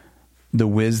is the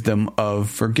wisdom of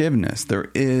forgiveness.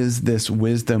 There is this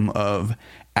wisdom of,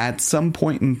 at some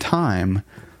point in time,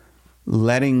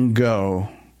 letting go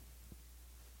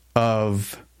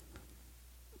of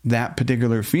that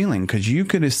particular feeling, because you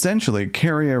could essentially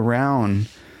carry around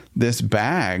this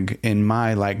bag in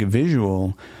my like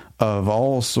visual of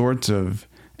all sorts of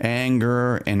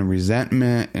anger and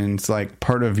resentment, and it's like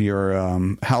part of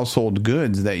your household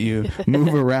goods that you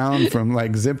move around from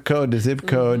like zip code to zip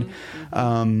code.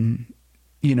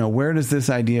 Where does this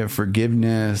idea of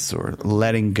forgiveness or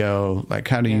letting go, like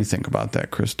how do you think about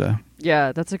that, Krista?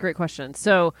 Yeah, that's a great question.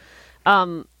 So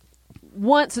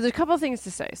there's a couple of things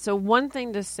to say. So one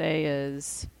thing to say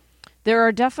is there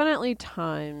are definitely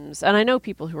times, and I know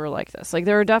people who are like this, like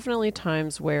there are definitely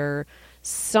times where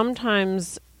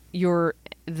sometimes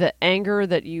the anger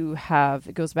that you have,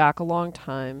 it goes back a long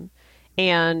time,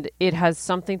 and it has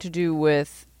something to do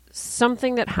with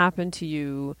something that happened to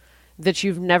you that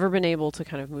you've never been able to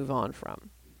kind of move on from.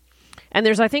 And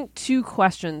there's, I think, two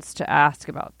questions to ask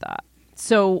about that.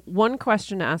 So one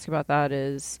question to ask about that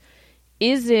is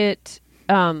it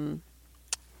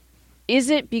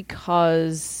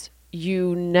because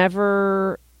you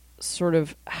never sort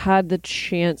of had the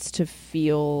chance to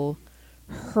feel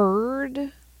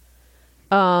heard?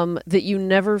 That you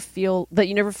never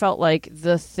felt like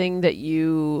the thing that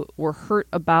you were hurt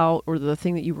about or the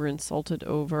thing that you were insulted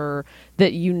over,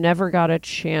 that you never got a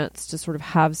chance to sort of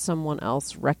have someone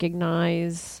else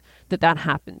recognize that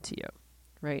happened to you,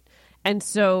 right? And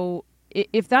so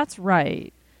if that's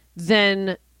right,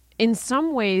 then in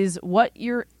some ways what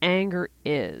your anger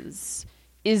is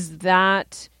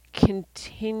that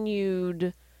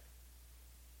continued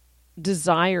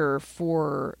desire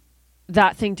for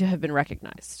that thing to have been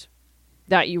recognized,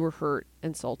 that you were hurt,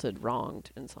 insulted, wronged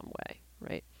in some way,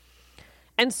 right?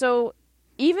 And so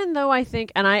even though I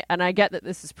think, and I get that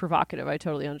this is provocative, I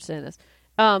totally understand this,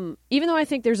 even though I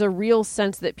think there's a real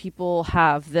sense that people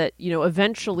have that,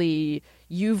 eventually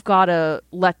you've got to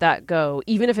let that go,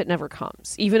 even if it never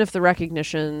comes, even if the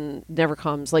recognition never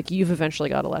comes, like you've eventually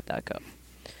got to let that go.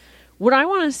 What I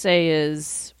want to say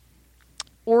is,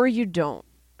 or you don't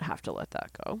have to let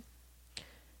that go.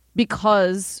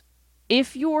 Because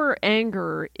if your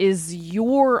anger is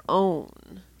your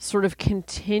own sort of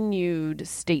continued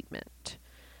statement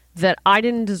that I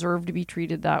didn't deserve to be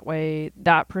treated that way,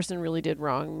 that person really did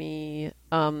wrong me,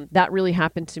 that really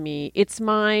happened to me, it's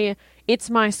my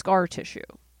scar tissue.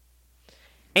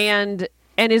 And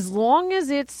as long as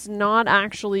it's not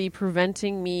actually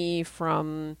preventing me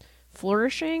from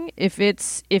flourishing, if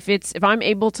I'm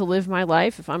able to live my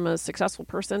life, if I'm a successful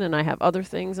person and I have other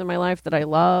things in my life that I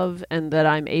love and that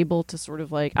I'm able to sort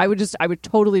of like, I would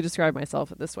totally describe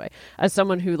myself this way as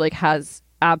someone who like has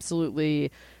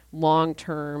absolutely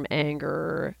long-term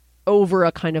anger over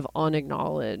a kind of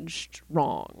unacknowledged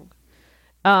wrong.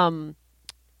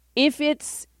 If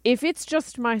it's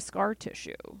just my scar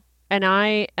tissue and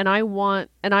I want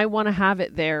to have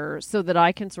it there so that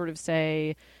I can sort of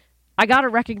say, I got to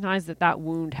recognize that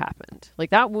wound happened.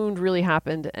 Like that wound really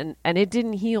happened and it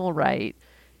didn't heal right.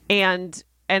 And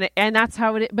that's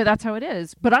how it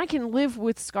is. But I can live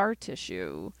with scar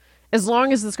tissue as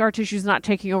long as the scar tissue is not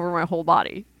taking over my whole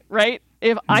body, right?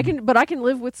 I can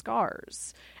live with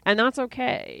scars and that's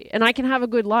okay. And I can have a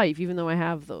good life even though I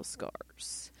have those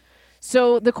scars.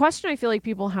 So the question I feel like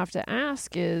people have to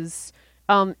ask is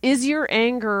your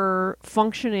anger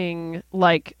functioning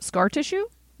like scar tissue,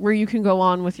 where you can go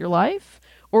on with your life?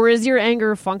 Or is your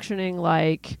anger functioning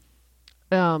like,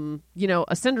 a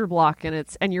cinder block and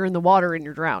you're in the water and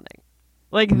you're drowning?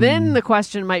 Like then the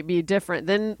question might be different.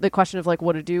 Then the question of like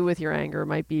what to do with your anger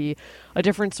might be a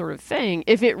different sort of thing.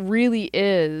 If it really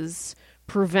is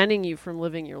preventing you from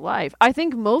living your life. I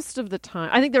think most of the time,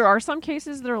 I think there are some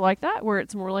cases that are like that, where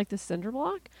it's more like the cinder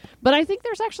block. But I think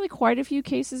there's actually quite a few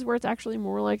cases where it's actually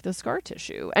more like the scar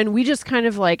tissue. And we just kind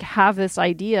of like have this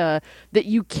idea that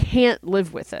you can't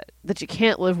live with it, that you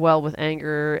can't live well with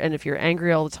anger. And if you're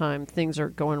angry all the time, things are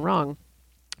going wrong.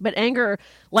 But anger,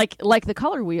 like the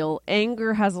color wheel,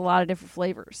 anger has a lot of different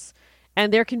flavors.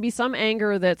 And there can be some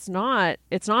anger it's not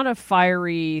a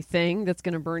fiery thing that's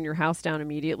going to burn your house down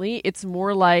immediately. It's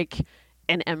more like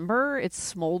an ember. It's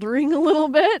smoldering a little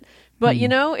bit, but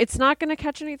it's not going to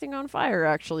catch anything on fire,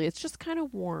 actually. It's just kind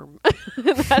of warm.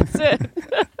 That's it.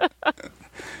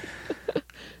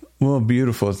 Well,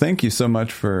 beautiful. Thank you so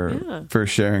much for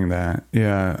sharing that.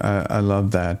 Yeah, I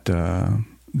love that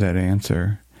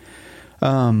answer.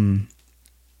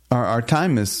 Our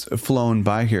time has flown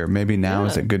by here. Maybe now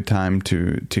is a good time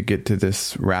to get to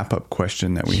this wrap-up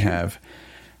question that we have.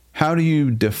 How do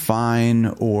you define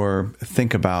or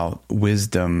think about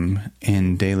wisdom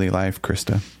in daily life,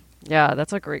 Krista? Yeah,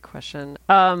 that's a great question.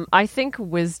 I think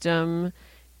wisdom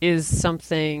is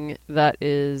something that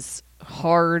is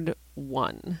hard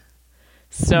won.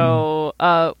 So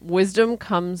wisdom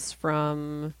comes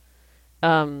from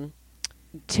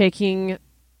taking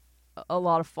a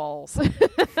lot of falls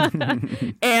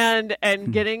and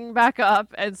getting back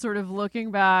up and sort of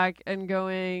looking back and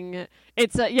going,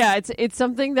 it's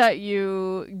something that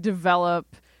you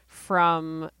develop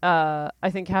from I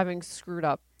think having screwed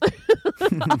up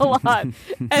a lot.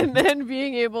 And then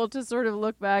being able to sort of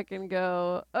look back and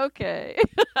go, okay,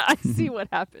 I see what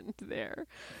happened there.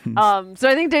 So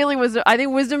I think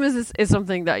wisdom is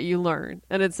something that you learn,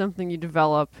 and it's something you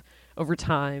develop over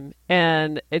time.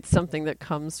 And it's something that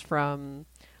comes from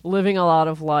living a lot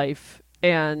of life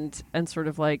and sort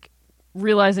of like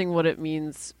realizing what it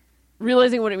means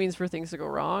for things to go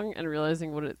wrong, and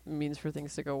realizing what it means for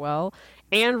things to go well,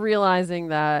 and realizing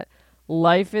that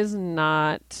life is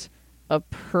not a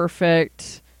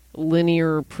perfect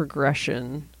linear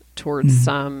progression towards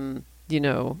some,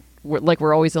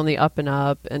 we're always on the up and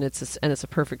up, and it's a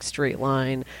perfect straight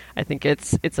line. I think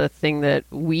it's a thing that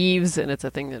weaves, and it's a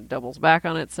thing that doubles back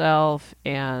on itself,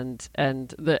 and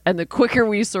the quicker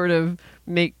we sort of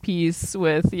make peace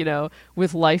with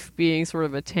life being sort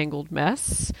of a tangled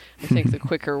mess, I think the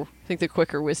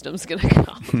quicker wisdom's going to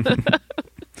come.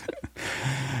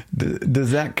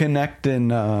 Does that connect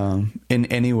in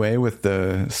any way with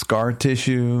the scar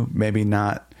tissue? Maybe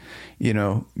not,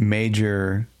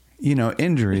 major,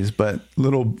 injuries, but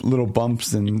little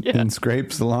bumps and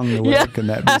scrapes along the way. Yeah, can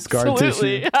that be scar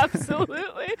tissue?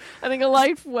 Absolutely. I think a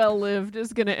life well lived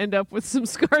is going to end up with some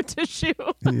scar tissue.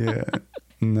 Yeah,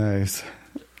 nice.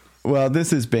 Well, this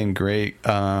has been great.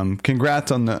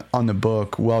 Congrats on the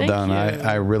book. Well Thank done. you.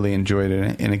 I really enjoyed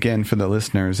it. And again, for the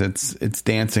listeners, it's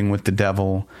Dancing with the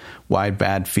Devil, Why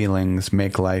Bad Feelings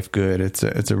Make Life Good. It's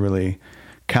a really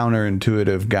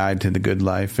counterintuitive guide to the good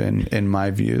life in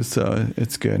my view. So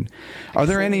it's good. Are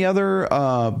there any other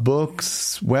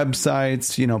books,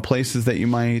 websites, places that you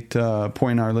might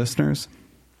point our listeners?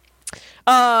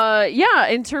 Yeah,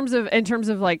 in terms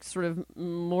of like sort of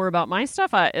more about my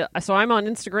stuff, so I'm on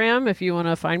Instagram. If you want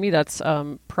to find me, that's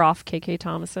Prof KK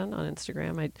Thomason on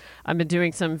Instagram. I've been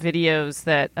doing some videos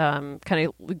that kind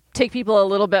of take people a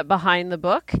little bit behind the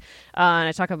book, and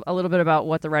I talk a little bit about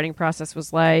what the writing process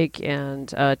was like, and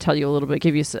tell you a little bit,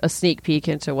 give you a sneak peek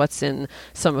into what's in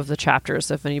some of the chapters.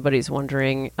 So if anybody's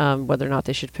wondering whether or not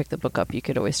they should pick the book up, you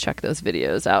could always check those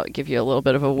videos out. Give you a little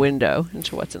bit of a window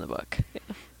into what's in the book. Yeah.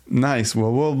 Nice.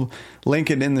 Well, we'll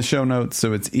link it in the show notes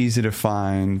so it's easy to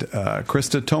find.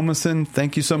 Krista Thomason,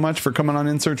 thank you so much for coming on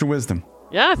In Search of Wisdom.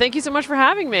 Yeah, thank you so much for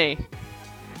having me.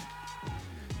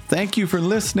 Thank you for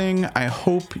listening. I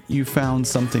hope you found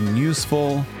something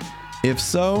useful. If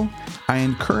so, I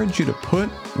encourage you to put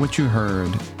what you heard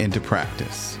into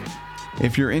practice.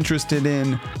 If you're interested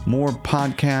in more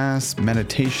podcasts,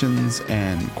 meditations,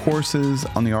 and courses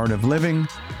on the art of living,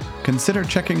 consider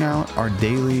checking out our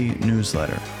daily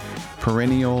newsletter,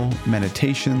 Perennial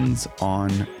Meditations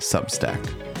on Substack.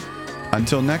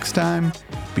 Until next time,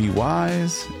 be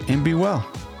wise and be well.